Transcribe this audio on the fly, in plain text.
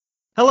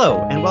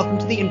Hello, and welcome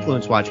to the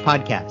Influence Watch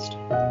podcast.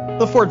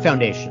 The Ford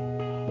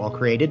Foundation, while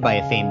created by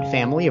a famed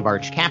family of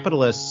arch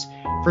capitalists,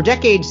 for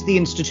decades the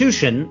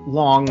institution,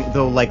 long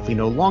though likely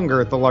no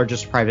longer the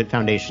largest private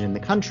foundation in the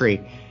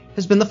country,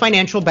 has been the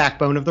financial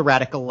backbone of the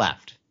radical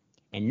left.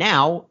 And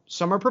now,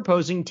 some are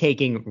proposing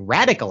taking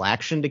radical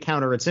action to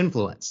counter its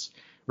influence.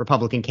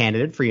 Republican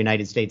candidate for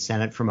United States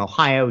Senate from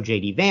Ohio,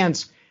 J.D.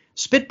 Vance,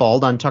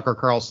 spitballed on Tucker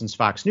Carlson's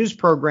Fox News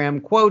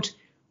program, quote,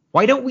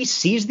 "Why don't we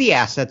seize the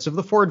assets of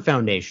the Ford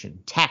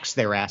Foundation, tax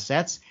their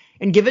assets,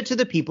 and give it to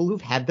the people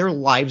who've had their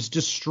lives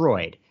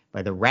destroyed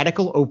by the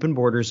radical open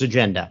borders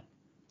agenda?"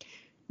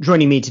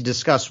 Joining me to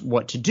discuss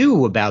what to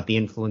do about the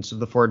influence of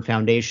the Ford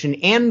Foundation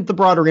and the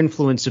broader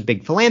influence of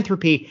big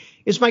philanthropy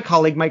is my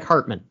colleague Mike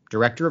Hartman,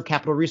 director of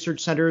Capital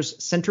Research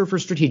Center's Center for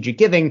Strategic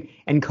Giving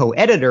and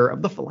co-editor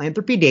of the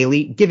Philanthropy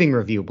Daily Giving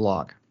Review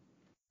blog.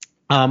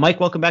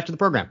 Mike, welcome back to the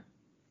program.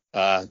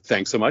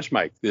 Thanks so much,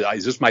 Mike.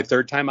 Is this my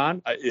third time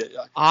on?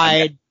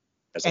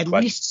 At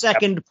least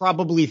second,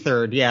 probably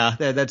third. Yeah,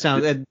 that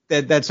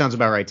sounds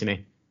about right to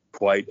me.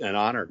 Quite an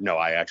honor. No,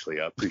 I actually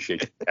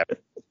appreciate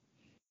it.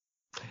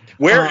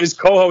 Where is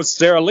co-host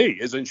Sarah Lee?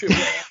 Isn't she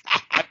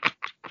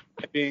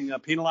being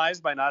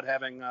penalized by not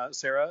having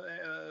Sarah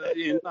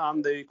in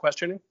on the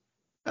questioning?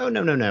 Oh,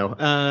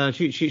 no.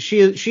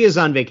 She is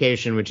on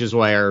vacation, which is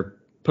why our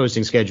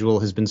posting schedule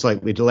has been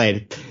slightly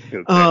delayed.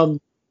 Okay.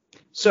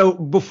 So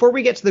before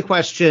we get to the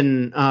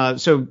question,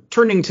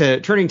 turning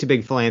to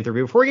big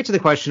philanthropy, before we get to the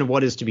question of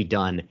what is to be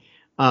done,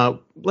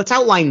 let's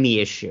outline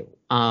the issue.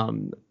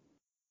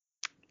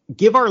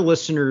 Give our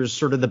listeners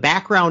sort of the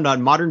background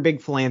on modern big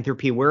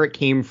philanthropy, where it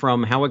came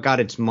from, how it got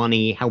its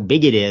money, how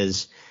big it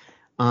is,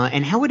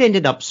 and how it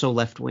ended up so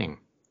left-wing.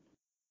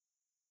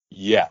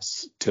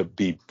 Yes, to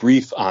be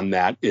brief on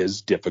that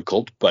is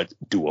difficult, but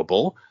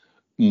doable.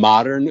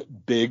 Modern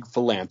big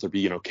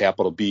philanthropy,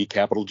 capital B,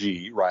 capital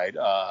G, right?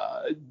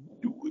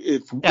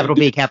 Capital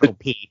B, capital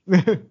P.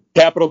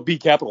 Capital B,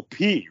 capital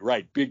P,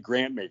 right? Big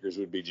grant makers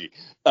would be G.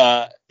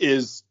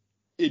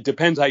 It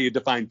depends how you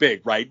define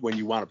big, right? When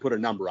you want to put a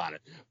number on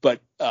it. But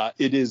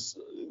it is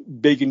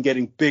big and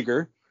getting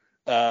bigger,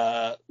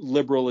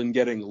 liberal and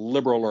getting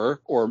liberaler,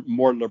 or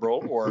more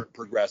liberal or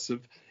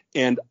progressive.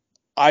 And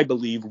I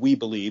believe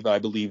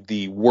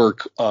the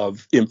work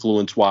of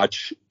Influence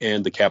Watch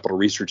and the Capital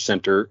Research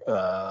Center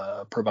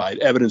provide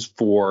evidence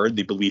for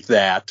the belief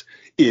that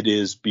it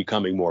is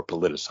becoming more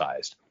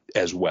politicized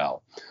as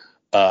well.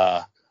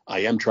 I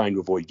am trying to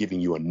avoid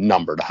giving you a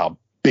number to how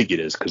big it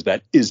is, because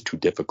that is too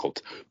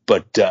difficult.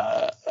 But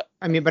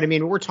I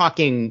mean, we're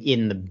talking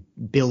in the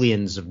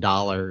billions of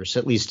dollars,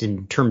 at least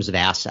in terms of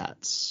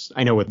assets.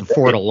 I know with the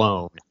Ford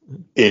alone.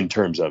 In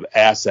terms of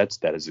assets,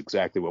 that is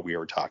exactly what we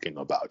are talking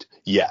about.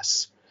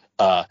 Yes.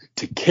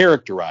 To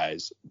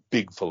characterize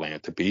big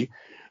philanthropy,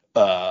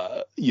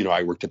 I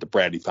worked at the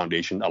Bradley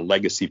Foundation. A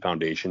legacy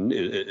foundation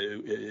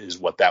is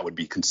what that would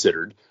be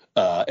considered.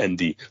 And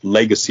the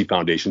legacy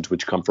foundations,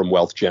 which come from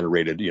wealth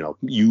generated,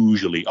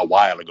 usually a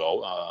while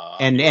ago.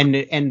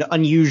 And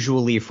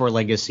unusually for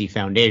legacy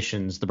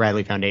foundations, the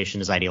Bradley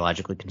Foundation is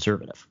ideologically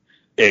conservative.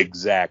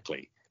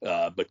 Exactly.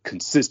 But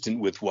consistent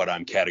with what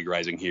I'm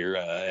categorizing here,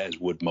 as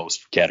would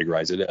most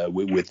categorize it,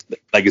 with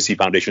legacy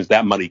foundations,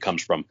 that money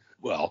comes from,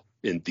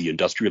 in the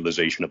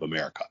industrialization of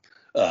America.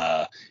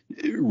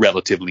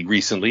 Relatively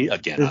recently,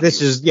 again.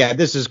 This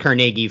is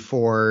Carnegie,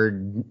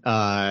 Ford.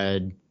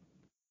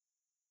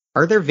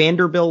 Are there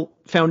Vanderbilt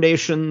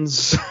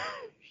foundations?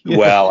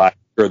 Well, I'm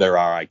sure there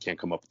are. I can't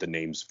come up with the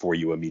names for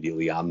you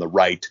immediately. On the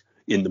right,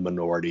 in the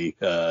minority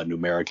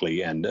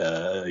numerically and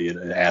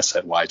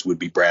asset-wise, would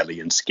be Bradley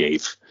and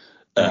Scaife.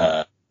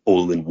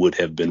 Olin would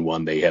have been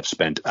one they have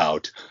spent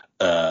out.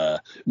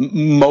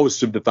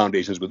 Most of the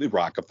foundations with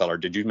Rockefeller.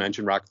 Did you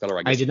mention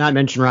Rockefeller? I did not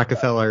mention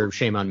Rockefeller.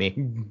 Shame on me.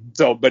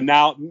 So, but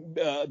now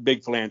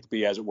big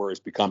philanthropy, as it were, is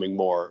becoming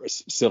more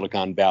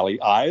Silicon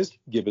Valley-ized,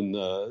 given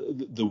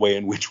the way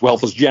in which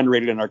wealth is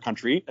generated in our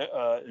country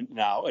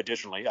now,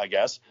 additionally, I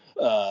guess.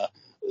 But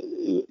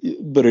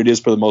it is,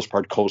 for the most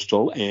part,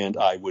 coastal, and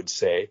I would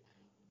say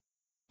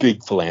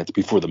big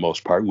philanthropy, for the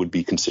most part, would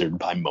be considered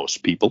by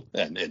most people,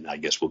 and I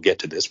guess we'll get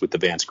to this with the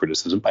Vance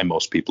criticism, by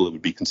most people it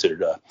would be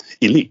considered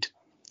elite,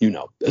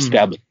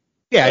 established.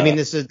 Yeah, I mean,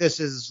 this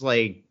is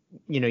like,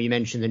 you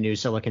mentioned the new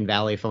Silicon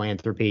Valley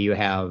philanthropy. You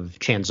have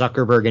Chan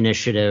Zuckerberg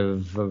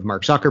Initiative of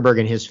Mark Zuckerberg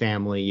and his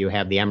family. You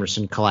have the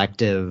Emerson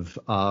Collective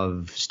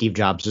of Steve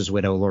Jobs'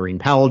 widow, Laurene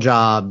Powell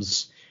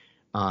Jobs.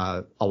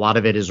 A lot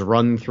of it is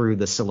run through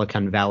the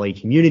Silicon Valley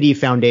Community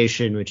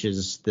Foundation, which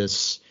is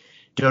this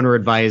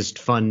donor-advised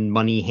fund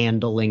money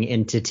handling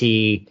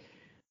entity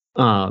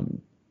that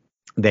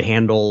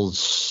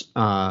handles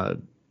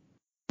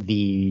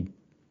the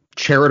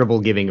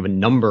charitable giving of a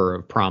number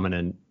of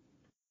prominent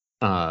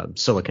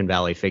Silicon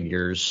Valley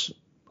figures,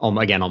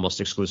 again, almost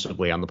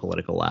exclusively on the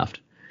political left.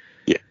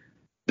 Yeah.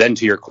 Then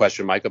to your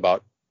question, Mike,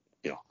 about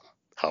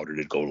how did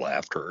it go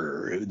left?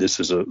 Or this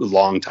is a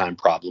long time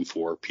problem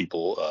for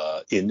people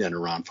in and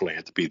around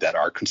philanthropy that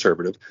are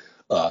conservative.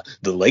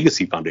 The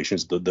legacy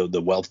foundations,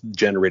 the wealth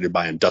generated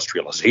by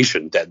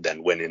industrialization that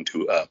then went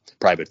into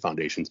private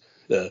foundations,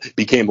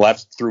 became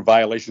left through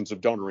violations of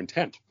donor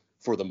intent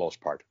for the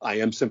most part. I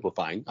am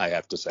simplifying, I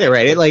have to say. Yeah,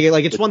 right.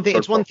 It's one thing.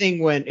 It's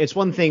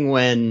one thing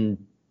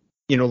when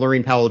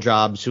Laurene Powell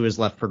Jobs, who is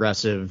left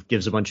progressive,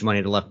 gives a bunch of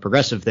money to left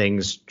progressive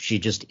things. She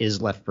just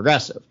is left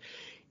progressive.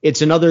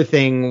 It's another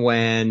thing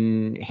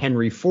when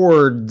Henry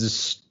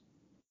Ford's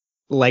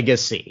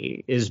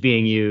legacy is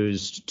being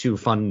used to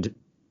fund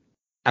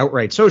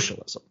outright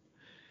socialism.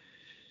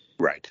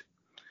 Right.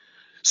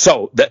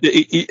 So that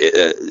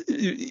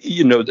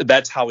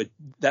that's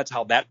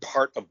how that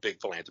part of big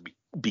philanthropy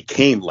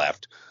became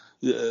left.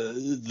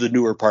 The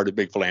newer part of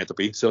big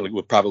philanthropy, so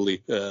it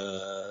probably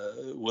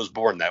was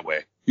born that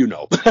way,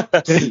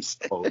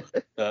 so,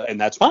 and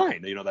that's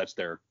fine. That's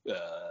their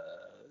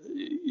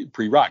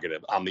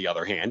prerogative. On the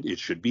other hand, it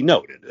should be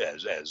noted,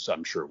 as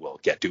I'm sure we'll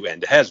get to,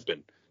 and has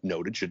been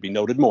noted, should be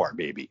noted more,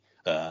 maybe.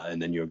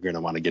 And then you're going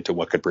to want to get to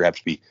what could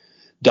perhaps be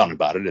done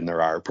about it, and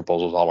there are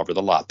proposals all over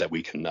the lot that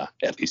we can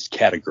at least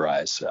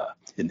categorize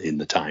in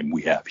the time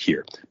we have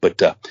here.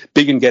 But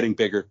big and getting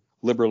bigger,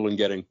 liberal and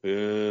getting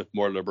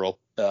more liberal,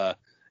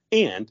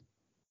 and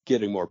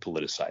getting more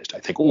politicized, I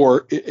think,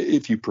 or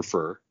if you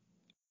prefer,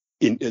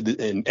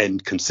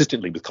 and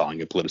consistently with calling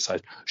it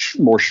politicized,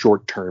 more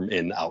short-term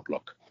in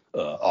outlook.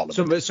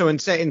 So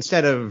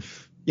instead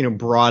of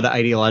broad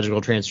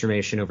ideological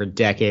transformation over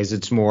decades,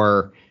 it's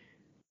more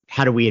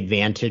how do we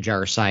advantage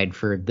our side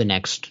for the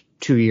next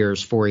 2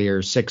 years, 4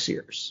 years, 6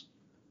 years?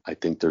 I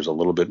think there's a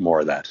little bit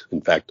more of that.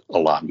 In fact, a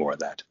lot more of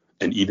that.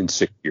 And even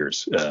 6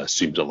 years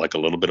seems like a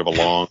little bit of a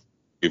long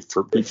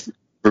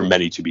for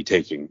many to be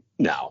taking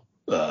now.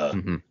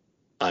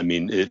 I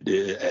mean,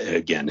 it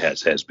again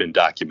has been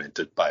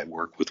documented by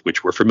work with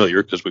which we're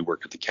familiar because we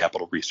work at the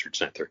Capital Research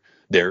Center.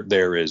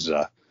 There's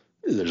a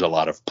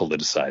lot of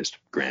politicized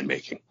grant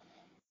making.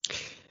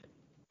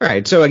 All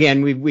right. So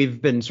again,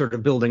 we've been sort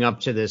of building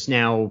up to this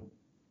now.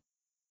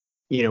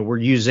 We're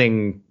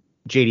using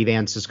J.D.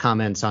 Vance's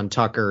comments on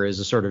Tucker as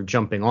a sort of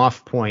jumping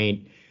off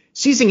point.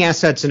 Seizing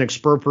assets and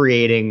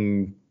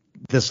expropriating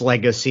this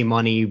legacy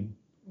money,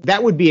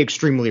 that would be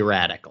extremely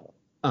radical.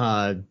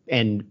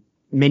 And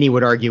many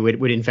would argue it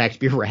would in fact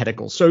be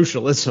radical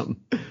socialism.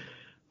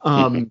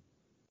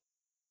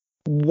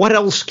 What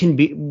else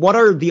what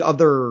are the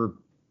other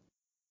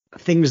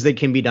things that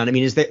can be done? I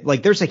mean, is that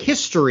there's a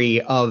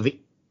history of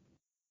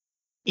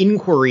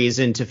inquiries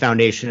into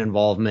foundation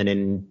involvement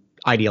in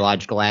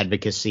ideological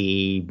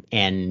advocacy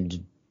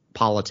and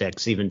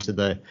politics, even to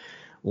the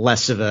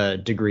less of a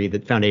degree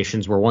that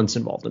foundations were once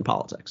involved in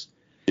politics.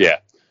 Yeah.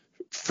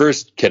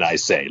 First, can I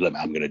say,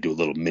 I'm going to do a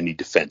little mini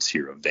defense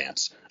here of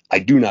Vance. I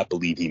do not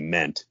believe he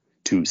meant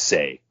to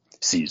say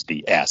seize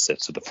the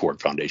assets of the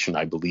Ford Foundation.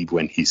 I believe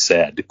when he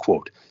said,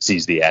 quote,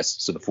 seize the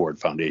assets of the Ford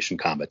Foundation,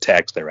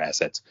 tax their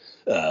assets,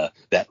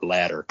 that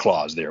latter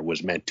clause there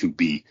was meant to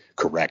be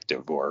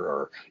corrective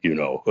or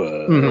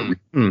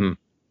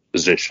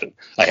position.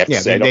 I have to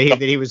say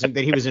that he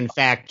was in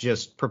fact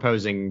just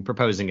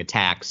proposing a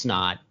tax,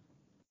 not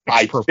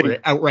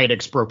outright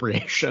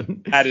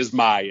expropriation. That is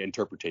my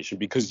interpretation,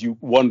 because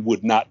one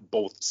would not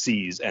both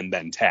seize and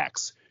then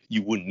tax.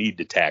 You wouldn't need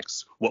to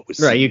tax what was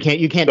seized. Right.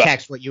 You can't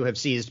tax what you have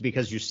seized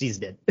because you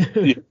seized it.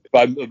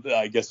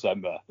 I guess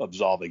I'm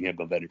absolving him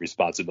of any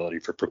responsibility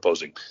for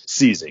proposing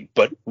seizing,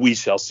 but we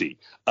shall see.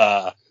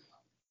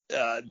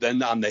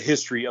 Then on the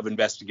history of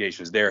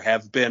investigations, there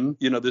have been,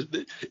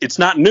 it's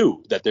not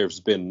new that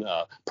there's been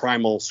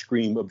primal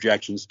scream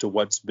objections to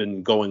what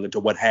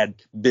had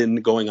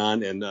been going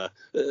on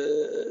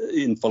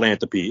in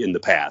philanthropy in the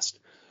past.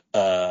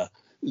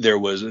 There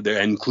was,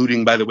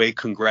 including, by the way,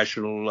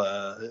 congressional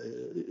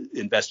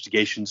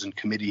investigations and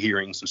committee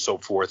hearings and so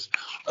forth.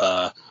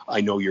 I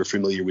know you're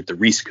familiar with the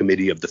Reese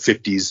Committee of the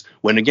 50s,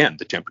 when, again,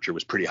 the temperature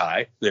was pretty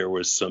high. There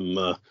was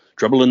some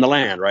trouble in the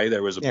land, right?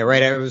 There was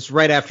right. It was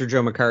right after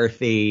Joe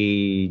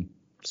McCarthy,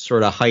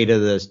 sort of height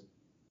of the,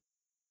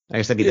 I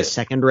guess that'd be the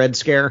second Red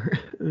Scare.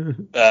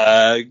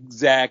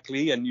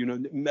 Exactly. And,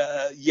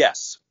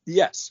 yes.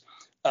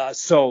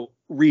 So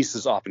Reese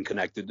is often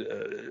connected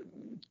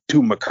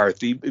to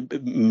McCarthy,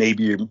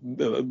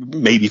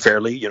 maybe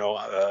fairly,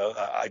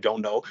 I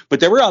don't know.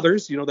 But there were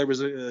others, there was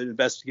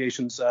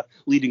investigations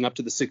leading up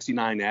to the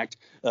 69 Act,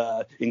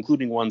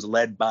 including ones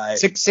led by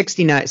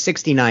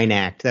 69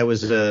 Act. That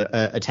was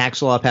a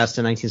tax law passed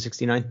in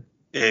 1969.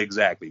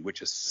 Exactly,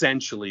 which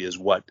essentially is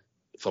what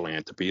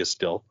philanthropy is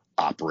still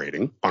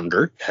operating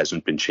under,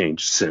 hasn't been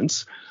changed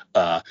since.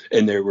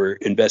 And there were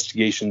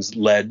investigations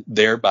led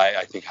there by,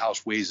 I think,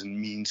 House Ways and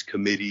Means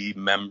Committee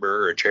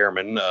member or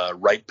chairman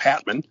Wright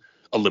Patman,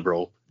 a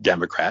liberal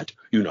Democrat,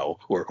 or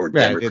right.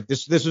 Democrat.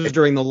 This was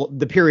during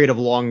the period of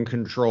long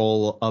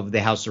control of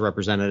the House of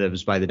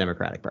Representatives by the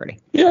Democratic Party.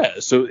 Yeah,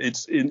 so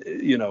it's in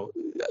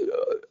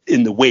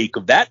the wake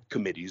of that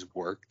committee's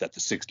work that the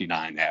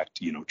 69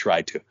 Act,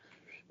 tried to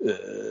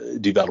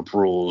develop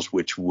rules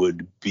which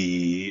would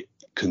be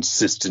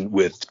consistent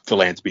with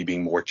philanthropy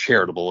being more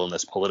charitable and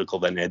less political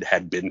than it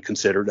had been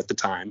considered at the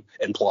time,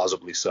 and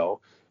plausibly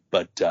so.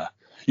 But the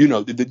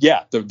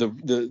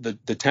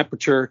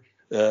temperature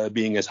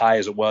being as high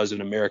as it was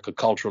in America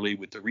culturally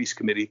with the Reese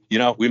Committee,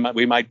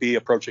 we might be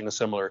approaching a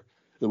similar.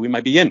 We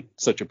might be in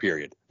such a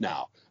period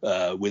now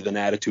with an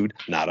attitude,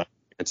 not on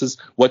finances.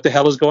 What the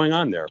hell is going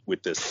on there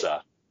with this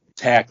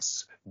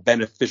tax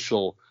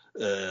beneficial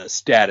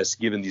status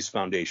given these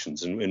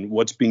foundations, and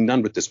what's being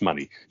done with this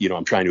money?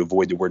 I'm trying to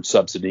avoid the word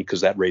subsidy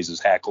because that raises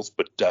hackles,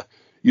 but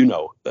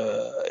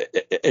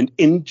and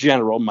in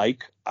general,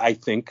 Mike, I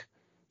think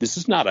this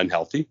is not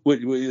unhealthy.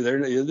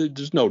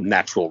 There's no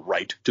natural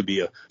right to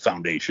be a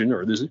foundation,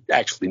 or there's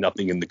actually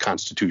nothing in the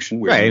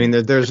Constitution. Right. I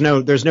mean, there's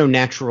no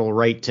natural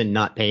right to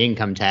not pay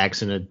income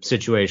tax in a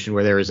situation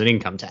where there is an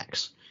income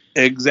tax.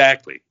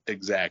 Exactly.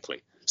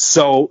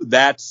 So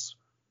that's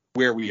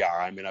where we are.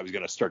 I mean, I was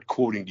going to start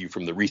quoting to you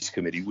from the Reese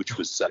Committee, which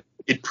was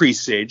it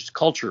presaged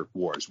culture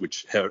wars,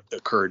 which had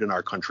occurred in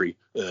our country,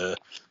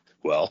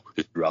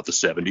 throughout the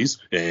 70s.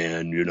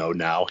 And,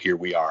 now here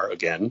we are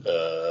again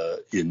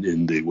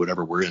in the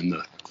whatever we're in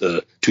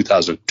the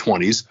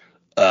 2020s.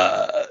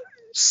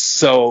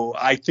 So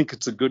I think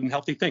it's a good and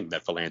healthy thing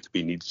that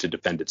philanthropy needs to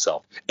defend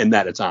itself, and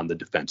that it's on the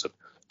defensive,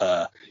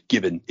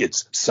 given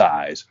its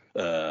size.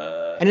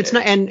 And it's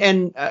not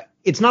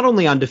it's not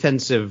only on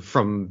defensive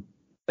from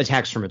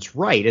attacks from its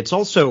right, it's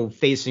also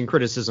facing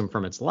criticism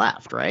from its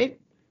left, right?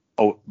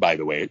 Oh, by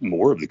the way,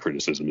 more of the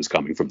criticism is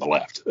coming from the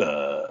left.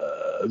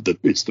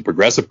 It's the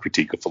progressive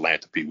critique of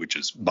philanthropy which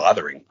is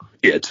bothering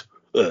it.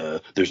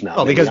 There's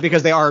not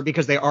because they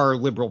are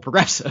liberal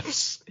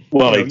progressives.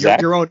 Well,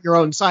 exactly. Your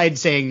own side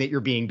saying that you're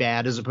being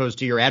bad as opposed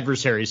to your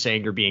adversary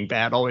saying you're being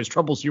bad always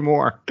troubles you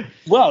more.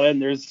 Well,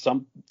 and there's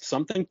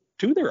something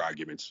to their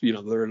arguments.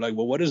 They're like,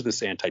 well, what is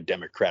this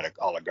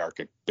anti-democratic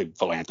oligarchic big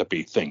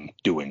philanthropy thing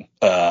doing?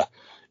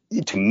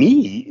 To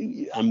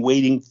me, I'm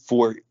waiting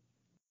for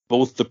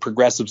both the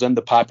progressives and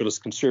the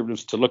populist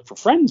conservatives to look for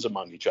friends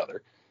among each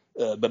other.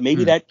 But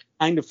maybe that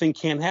kind of thing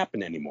can't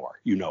happen anymore,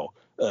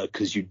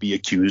 because you'd be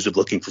accused of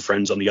looking for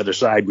friends on the other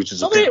side, which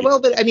is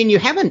but I mean, you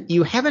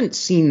haven't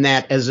seen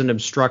that as an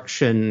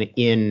obstruction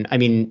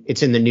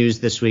it's in the news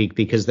this week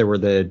because there were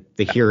the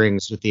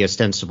hearings with the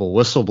ostensible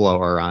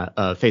whistleblower,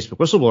 Facebook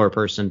whistleblower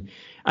person.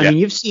 I mean,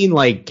 you've seen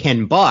like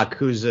Ken Buck,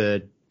 who's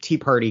a Tea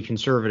Party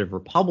conservative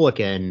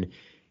Republican,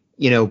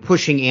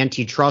 pushing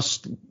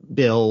antitrust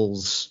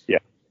bills. Yeah.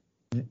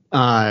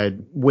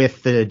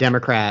 With the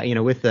Democrat,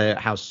 with the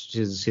House,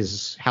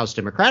 his House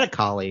Democratic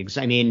colleagues.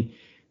 I mean,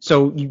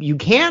 so you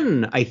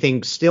can, I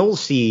think, still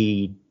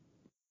see,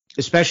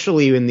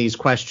 especially in these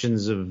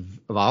questions of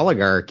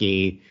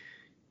oligarchy,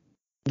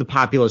 the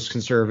populist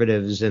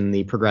conservatives and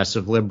the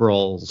progressive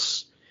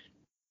liberals,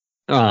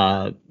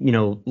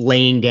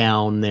 laying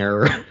down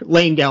their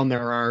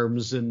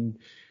arms and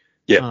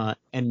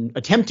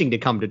attempting to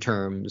come to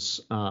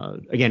terms.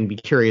 Again, be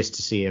curious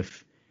to see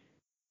if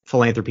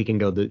philanthropy can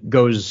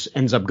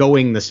ends up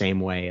going the same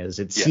way as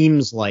it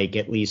seems like,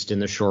 at least in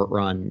the short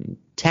run,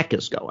 tech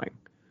is going.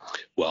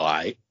 Well,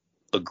 I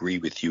agree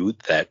with you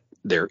that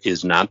there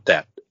is not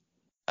that,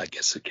 I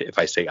guess if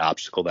I say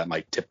obstacle, that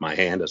might tip my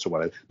hand as to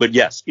what but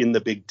yes, in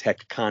the big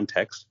tech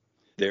context,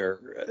 there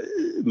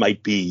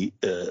might be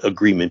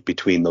agreement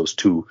between those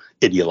two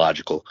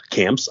ideological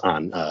camps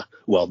on,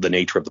 the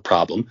nature of the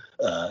problem,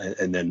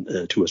 and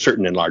then to a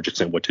certain and large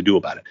extent, what to do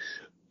about it.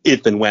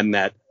 If and when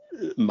that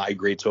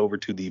migrates over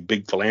to the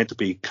big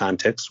philanthropy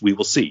context, we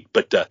will see.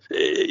 But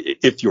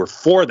if you're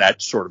for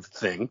that sort of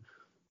thing,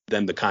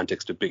 then the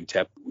context of big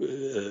tech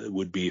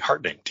would be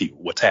heartening to you.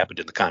 What's happened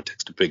in the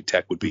context of big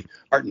tech would be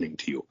heartening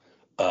to you.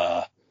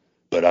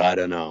 But I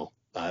don't know.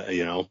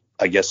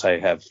 I guess I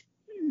have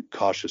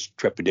cautious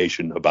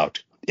trepidation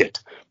about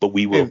it. But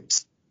we will.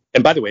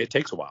 And by the way, it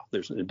takes a while.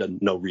 There's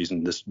no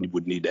reason this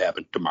would need to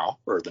happen tomorrow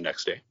or the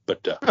next day.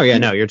 But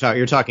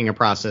you're talking a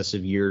process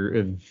of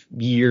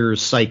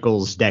years,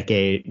 cycles,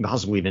 decade,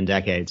 possibly even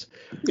decades.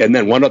 And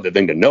then one other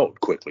thing to note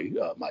quickly,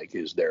 Mike,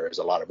 is there is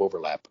a lot of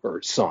overlap,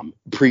 or some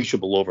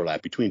appreciable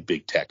overlap, between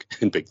big tech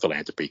and big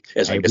philanthropy.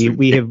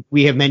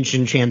 We have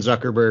mentioned Chan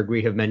Zuckerberg,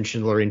 we have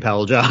mentioned Laurene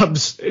Powell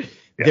Jobs. Yeah.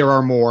 There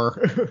are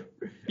more.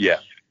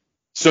 Yeah.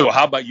 So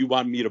how about you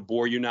want me to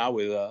bore you now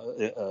with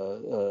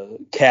a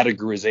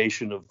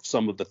categorization of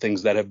some of the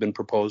things that have been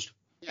proposed?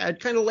 Yeah,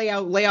 kind of lay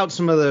out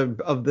some of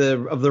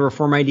the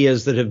reform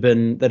ideas that have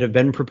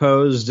been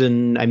proposed,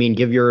 and I mean,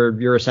 give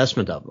your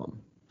assessment of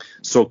them.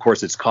 So of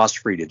course it's cost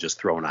free to just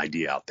throw an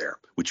idea out there,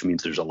 which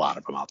means there's a lot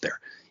of them out there.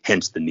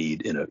 Hence the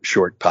need in a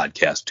short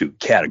podcast to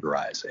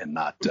categorize and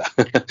not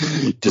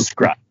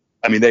describe.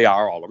 I mean, they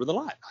are all over the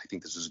line. I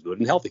think this is a good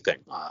and healthy thing.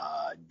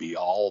 I'd be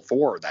all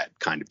for that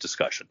kind of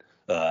discussion.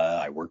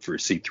 I work for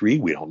C3.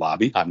 We don't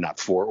lobby. I'm not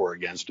for or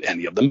against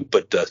any of them,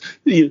 but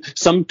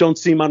some don't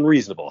seem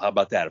unreasonable. How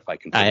about that? If I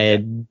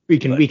can, we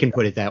can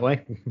put it that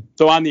way.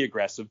 So on the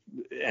aggressive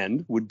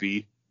end would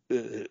be,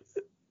 let's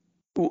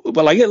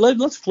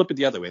flip it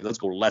the other way. Let's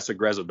go less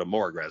aggressive to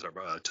more aggressive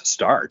to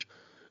start.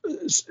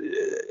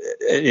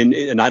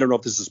 and I don't know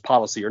if this is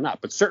policy or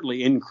not, but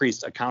certainly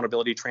increased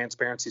accountability,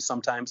 transparency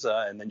sometimes,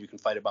 and then you can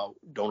fight about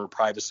donor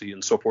privacy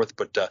and so forth.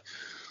 But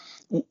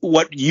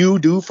what you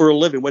do for a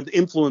living, what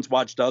Influence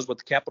Watch does, what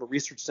the Capital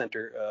Research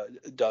Center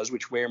does,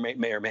 which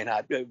may or may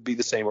not be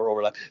the same or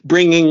overlap,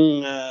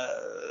 bringing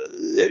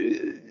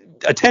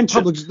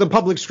attention, the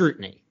public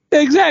scrutiny.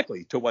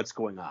 Exactly, to what's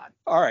going on.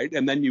 All right,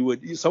 and then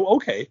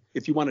okay,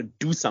 if you want to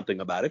do something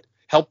about it,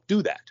 help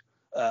do that.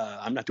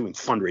 I'm not doing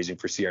fundraising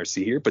for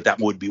CRC here, but that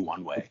would be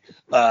one way.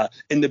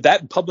 And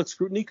that public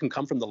scrutiny can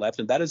come from the left,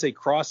 and that is a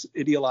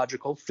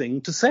cross-ideological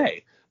thing to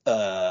say,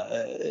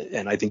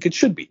 and I think it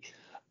should be.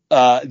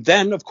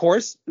 Then, of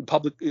course,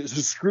 public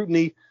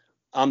scrutiny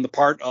on the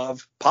part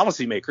of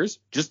policymakers,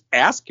 just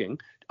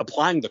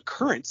applying the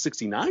current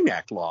 69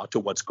 Act law to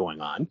what's going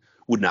on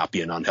would not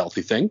be an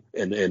unhealthy thing,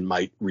 and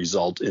might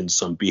result in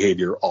some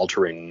behavior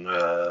altering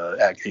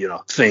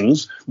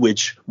things,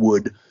 which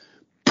would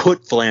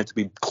put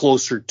philanthropy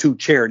closer to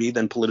charity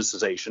than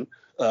politicization.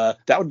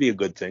 That would be a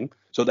good thing.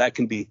 So that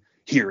can be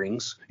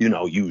hearings,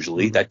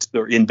 usually that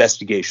there are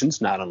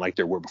investigations, not unlike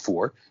there were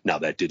before. Now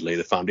that did lay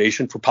the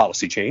foundation for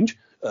policy change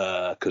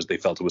because they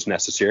felt it was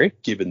necessary,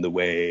 given the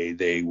way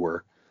they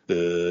were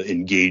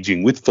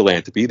engaging with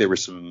philanthropy. There were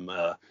some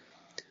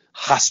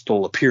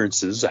hostile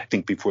appearances, I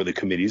think, before the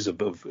committees of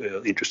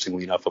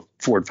interestingly enough, a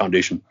Ford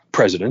Foundation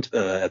president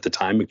at the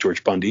time,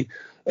 McGeorge Bundy.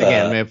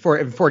 Again,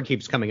 Ford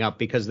keeps coming up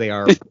because they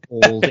are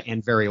old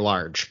and very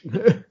large.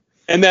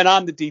 And then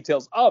on the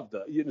details of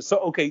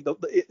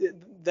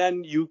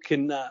then you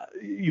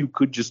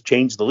could just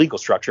change the legal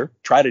structure,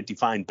 try to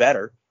define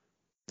better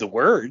the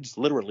words,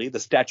 literally the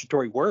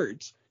statutory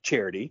words,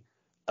 charity.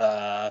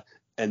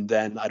 And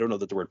then I don't know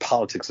that the word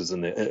politics is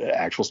in the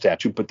actual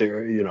statute, but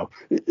they're,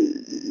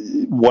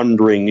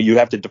 wondering, you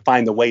have to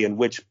define the way in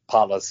which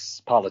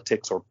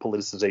politics or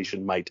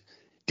politicization might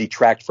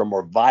detract from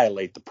or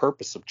violate the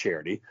purpose of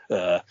charity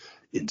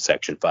in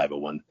Section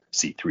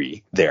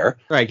 501c3 there.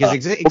 Right,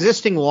 because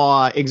existing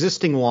law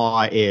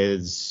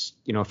is,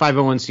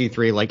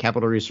 501c3, like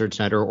Capital Research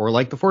Center or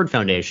like the Ford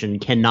Foundation,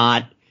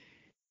 cannot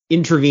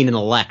intervene in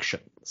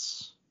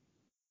elections.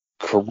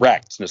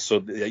 Correct.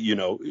 So,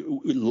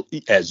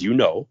 as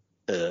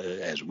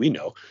we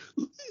know,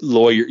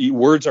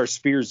 words are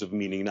spheres of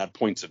meaning, not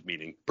points of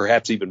meaning,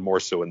 perhaps even more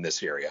so in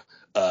this area.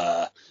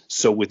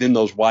 So within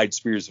those wide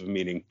spheres of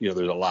meaning, there's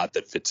a lot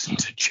that fits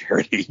into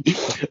charity,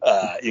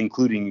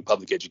 including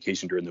public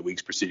education during the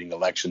weeks preceding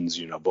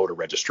elections, voter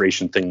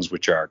registration, things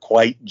which are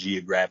quite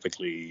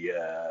geographically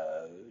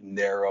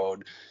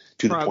narrowed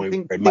to the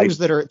point where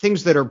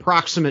things that are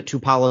proximate to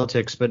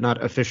politics, but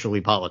not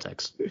officially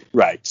politics.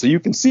 Right. So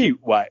you can see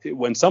why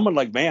when someone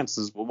like Vance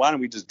says, well, why don't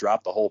we just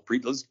drop the whole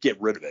let's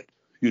get rid of it,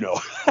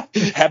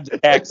 have the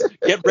tax,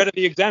 get rid of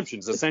the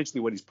exemptions,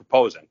 essentially what he's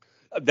proposing.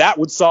 That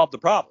would solve the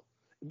problem.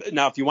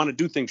 Now, if you want to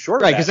do things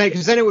short, right,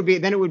 because then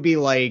it would be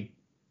like,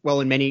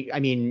 well, in many,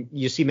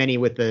 you see many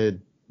with the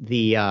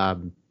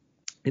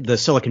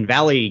Silicon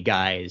Valley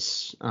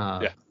guys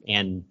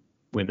and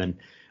women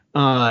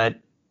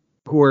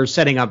who are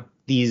setting up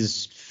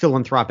these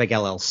philanthropic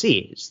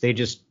LLCs.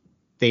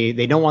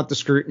 They don't want the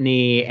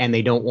scrutiny, and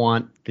they don't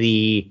want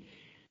the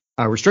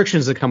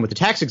restrictions that come with the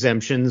tax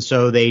exemption,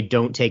 so they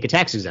don't take a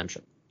tax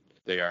exemption.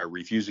 They are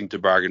refusing to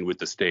bargain with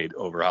the state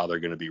over how they're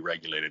going to be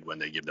regulated when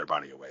they give their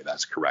money away.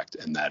 That's correct,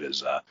 and that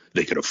is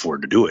they could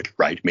afford to do it,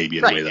 right? Maybe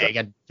in a way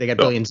that they got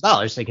billions of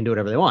dollars, they can do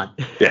whatever they want.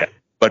 Yeah,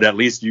 but at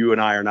least you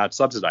and I are not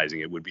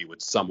subsidizing it. Would be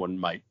what someone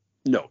might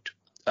note.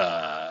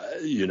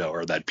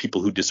 Or that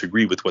people who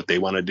disagree with what they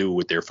want to do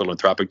with their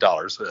philanthropic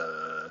dollars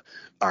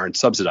aren't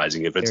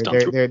subsidizing if it's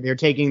done. They're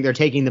taking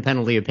the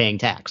penalty of paying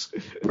tax.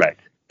 Right.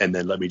 And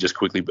then let me just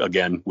quickly,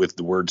 again, with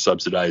the word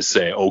subsidize,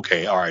 say,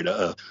 okay, all right,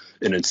 an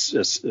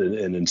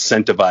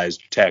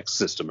incentivized tax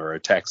system or a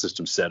tax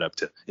system set up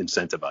to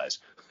incentivize,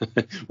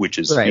 which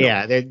is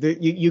right.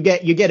 You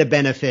get a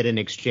benefit in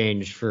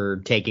exchange for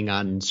taking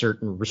on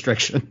certain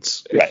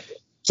restrictions. Right.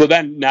 So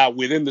then now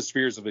within the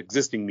spheres of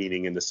existing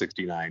meaning in the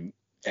 69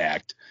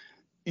 Act,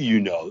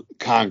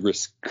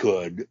 Congress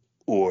could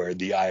or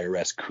the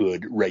IRS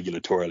could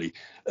regulatorily,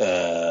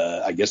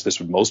 I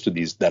guess most of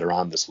these that are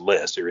on this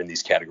list or in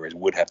these categories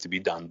would have to be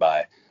done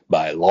by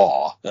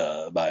law,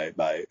 by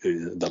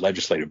the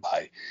legislative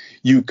body.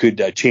 You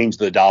could change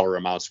the dollar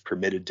amounts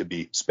permitted to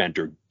be spent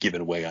or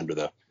given away under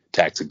the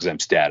tax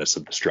exempt status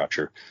of the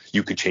structure.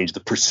 You could change the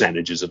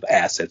percentages of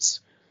assets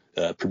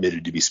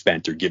permitted to be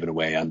spent or given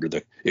away under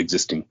the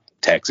existing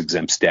tax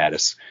exempt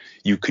status.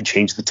 You could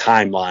change the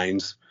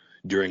timelines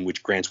during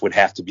which grants would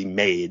have to be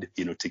made,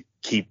 to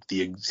keep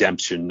the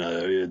exemption,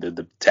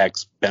 the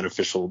tax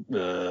beneficial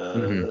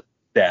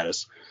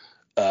status.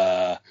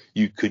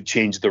 You could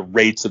change the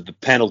rates of the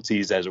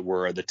penalties, as it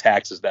were, the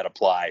taxes that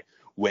apply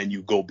when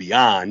you go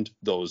beyond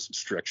those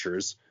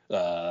strictures,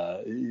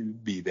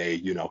 be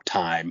they,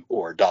 time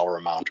or dollar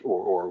amount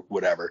or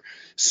whatever.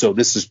 So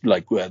this is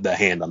like the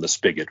hand on the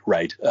spigot,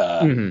 right?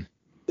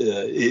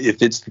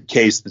 If it's the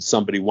case that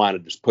somebody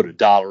wanted to put a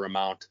dollar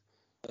amount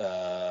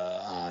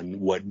on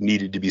what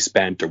needed to be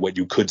spent or what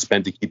you could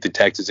spend to keep the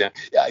taxes down.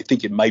 I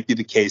think it might be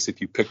the case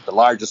if you picked the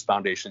largest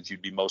foundations,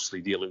 you'd be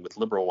mostly dealing with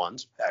liberal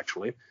ones,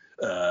 actually.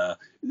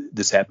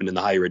 This happened in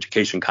the higher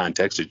education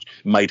context. It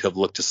might have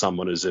looked to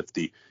someone as if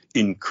the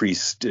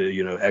increased,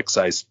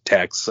 excise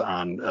tax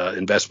on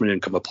investment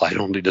income applied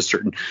only to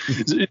certain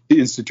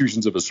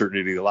institutions of a certain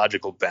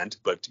ideological bent.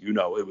 But,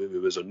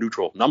 it was a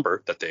neutral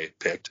number that they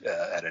picked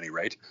at any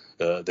rate,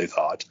 they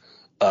thought.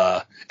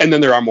 And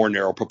then there are more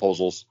narrow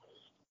proposals,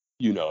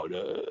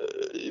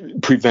 to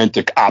prevent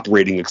the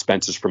operating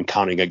expenses from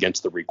counting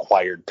against the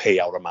required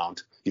payout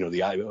amount.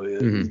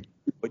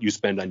 What you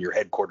spend on your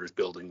headquarters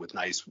building with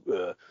nice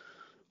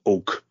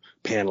oak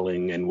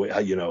paneling and,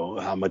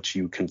 how much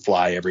you can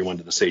fly everyone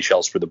to the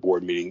Seychelles for the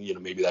board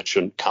meeting. Maybe that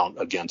shouldn't count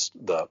against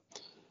the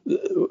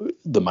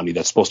money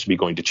that's supposed to be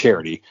going to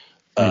charity.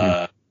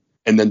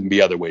 And then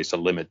be other ways to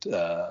limit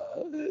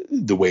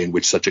the way in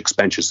which such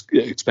expenses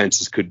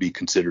could be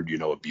considered,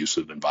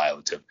 abusive and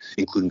violative,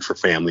 including for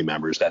family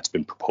members. That's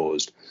been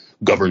proposed.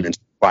 Governance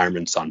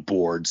requirements on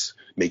boards,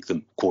 make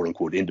them quote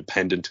unquote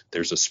independent.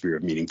 There's a sphere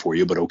of meaning for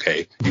you, but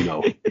okay,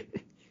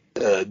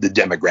 the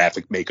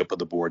demographic makeup of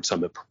the board.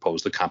 Some have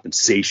proposed the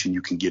compensation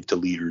you can give to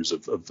leaders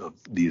of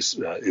these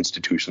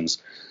institutions.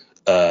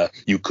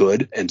 You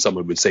could, and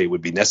someone would say it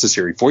would be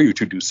necessary for you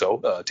to do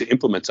so, to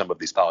implement some of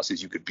these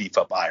policies. You could beef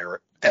up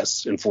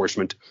IRS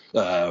enforcement,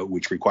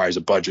 which requires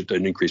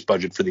an increased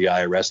budget for the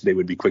IRS. They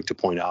would be quick to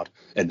point out,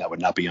 and that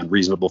would not be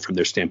unreasonable from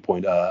their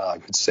standpoint, I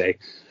would say.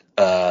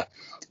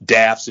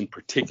 DAFs in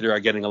particular are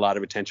getting a lot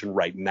of attention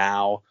right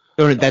now.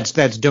 That's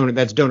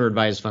donor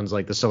advised funds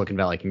like the Silicon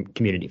Valley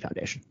Community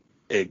Foundation.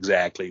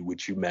 Exactly,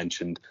 which you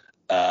mentioned.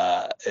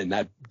 And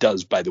that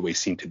does, by the way,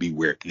 seem to be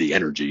where the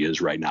energy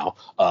is right now,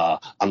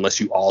 unless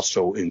you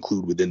also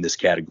include within this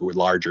category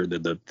larger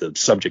the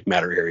subject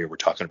matter area we're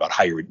talking about.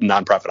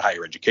 Nonprofit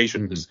higher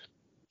education is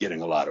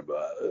getting a lot of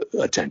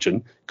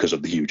attention because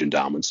of the huge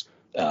endowments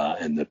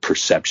and the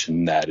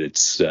perception that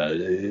it's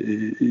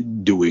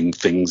doing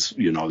things,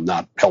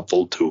 not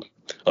helpful to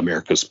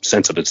America's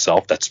sense of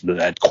itself. That's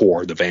that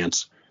core, the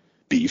Vance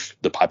beef,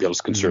 the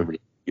populist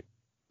conservative.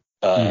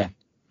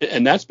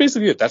 And that's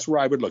basically it. That's where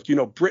I would look.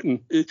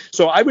 Britain.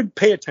 So I would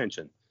pay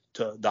attention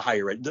to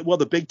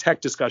the big tech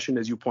discussion,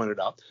 as you pointed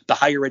out. The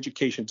higher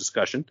education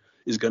discussion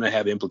is going to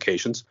have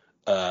implications,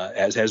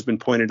 as has been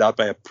pointed out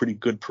by a pretty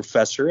good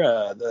professor.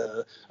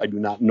 I do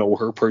not know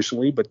her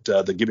personally, but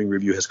the Giving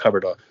Review has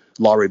covered a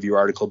law review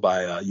article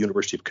by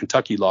University of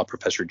Kentucky law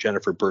professor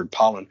Jennifer Bird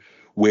Pollen,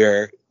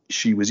 where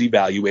she was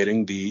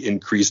evaluating the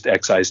increased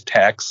excise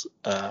tax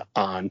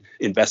on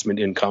investment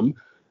income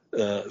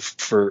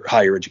for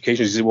higher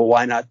education. She said, well,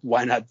 why not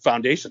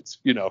foundations,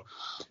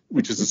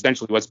 which is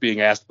essentially what's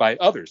being asked by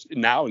others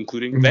now,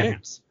 including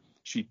Vance.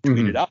 She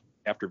tweeted out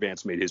after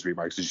Vance made his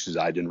remarks, and she says,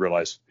 I didn't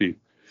realize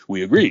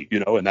we agree,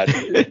 and that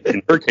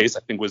in her case, I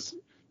think was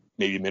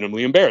maybe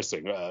minimally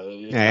embarrassing.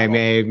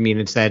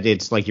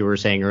 It's like you were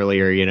saying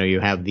earlier, you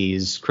have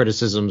these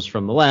criticisms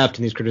from the left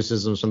and these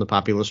criticisms from the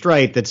populist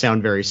right that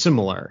sound very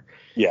similar.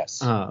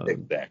 Yes,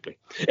 exactly.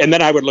 And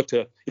then I would look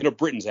to,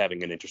 Britain's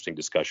having an interesting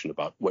discussion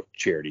about what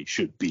charity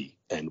should be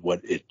and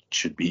what it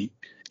should be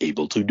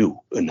able to do,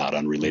 a not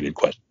unrelated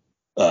question.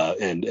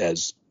 And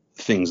as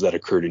things that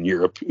occurred in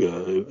Europe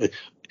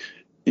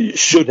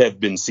should have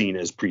been seen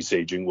as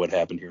presaging what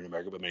happened here in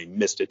America, but many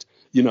missed it.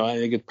 I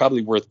think it's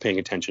probably worth paying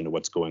attention to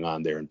what's going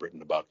on there in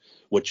Britain about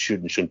what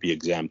should and shouldn't be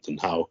exempt and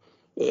how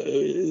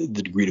the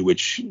degree to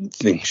which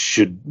things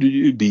should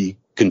be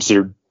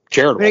considered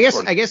charitable.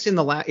 But I guess in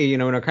the in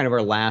kind of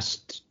our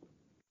last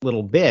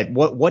little bit,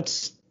 what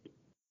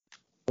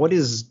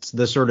is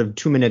the sort of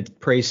 2-minute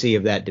précis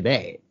of that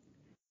debate?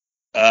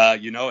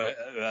 We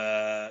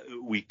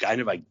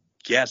kind of, I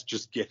guess,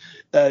 just get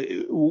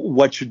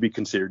what should be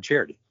considered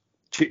charity.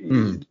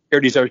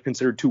 Charities are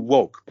considered too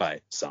woke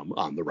by some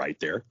on the right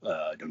there.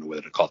 I don't know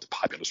whether to call it the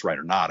populist right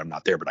or not. I'm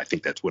not there, but I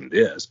think that's what it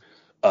is.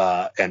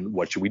 And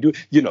what should we do?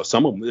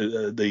 Some of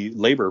the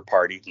Labour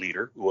Party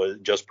leader was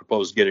just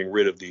proposed getting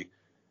rid of the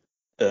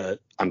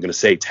I'm going to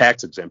say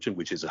tax exemption,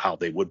 which is how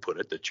they would put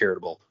it, the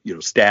charitable,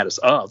 status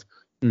of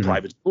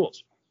private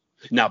schools.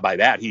 Now, by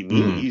that, he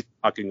means he's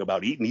talking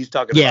about Eton. He's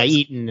talking about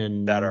Eton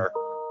and that are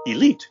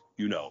elite,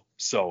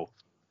 So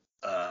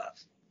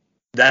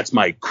that's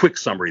my quick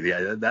summary.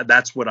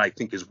 That's what I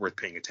think is worth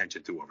paying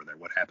attention to over there.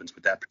 What happens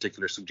with that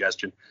particular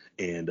suggestion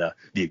and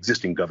the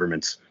existing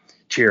government's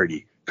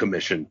charity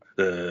commission,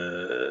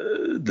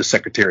 the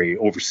secretary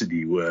oversee.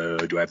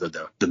 Do I have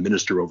the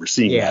minister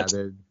overseeing that?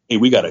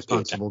 We got to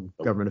responsible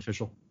government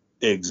official.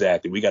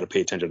 Exactly. We got to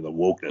pay attention to the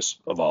wokeness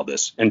of all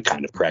this and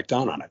kind of crack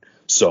down on it.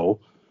 So,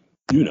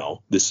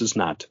 this is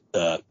not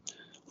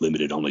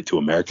limited only to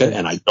America,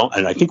 and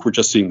I think we're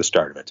just seeing the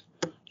start of it.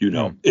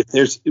 If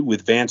there's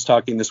with Vance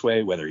talking this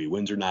way, whether he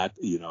wins or not,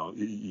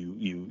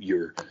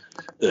 your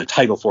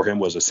title for him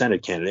was a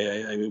Senate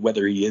candidate. I mean,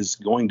 whether he is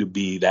going to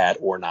be that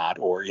or not,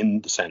 or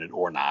in the Senate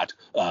or not,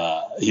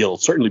 he'll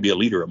certainly be a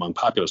leader among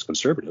populist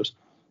conservatives.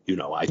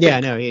 I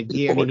think.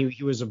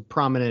 He was a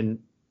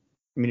prominent.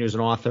 He was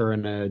an author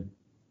and a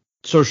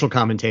social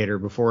commentator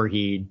before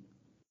he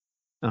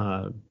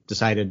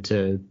decided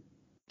to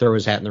throw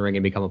his hat in the ring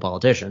and become a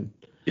politician.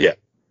 Yeah.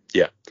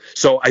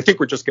 So I think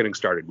we're just getting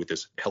started with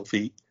this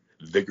healthy,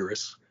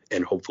 vigorous,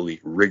 and hopefully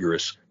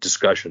rigorous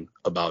discussion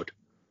about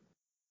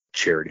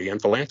charity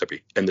and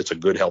philanthropy. And it's a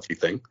good, healthy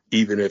thing.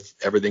 Even if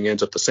everything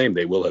ends up the same,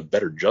 they will have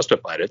better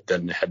justified it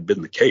than had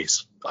been the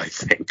case, I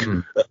think.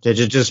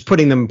 Just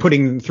putting them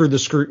through the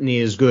scrutiny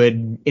is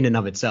good in and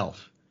of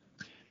itself.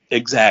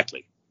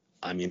 Exactly.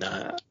 I mean,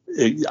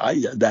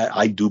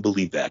 I do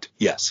believe that.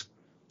 Yes.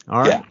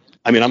 All right. Yeah.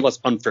 I mean, unless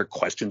unfair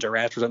questions are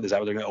asked or something, is that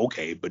what they're going to?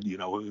 Okay, but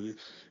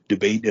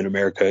debate in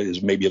America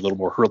is maybe a little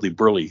more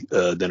hurly-burly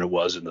than it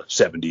was in the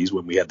 70s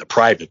when we had the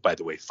private, by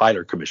the way,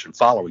 Filer Commission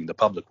following the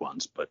public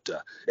ones. But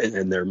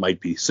and there might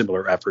be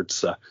similar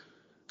efforts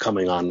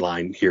coming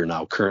online here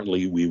now.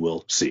 Currently, we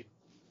will see.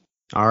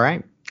 All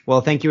right. Well,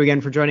 thank you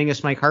again for joining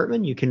us, Mike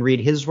Hartman. You can read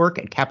his work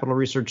at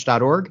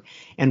capitalresearch.org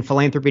and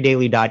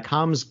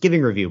philanthropydaily.com's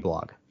Giving Review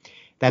blog.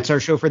 That's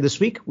our show for this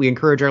week. We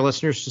encourage our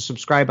listeners to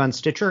subscribe on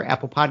Stitcher,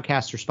 Apple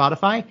Podcasts, or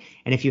Spotify.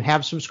 And if you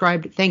have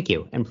subscribed, thank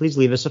you. And please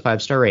leave us a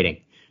 5-star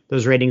rating.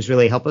 Those ratings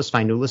really help us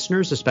find new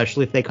listeners,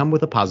 especially if they come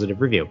with a positive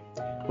review.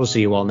 We'll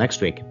see you all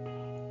next week.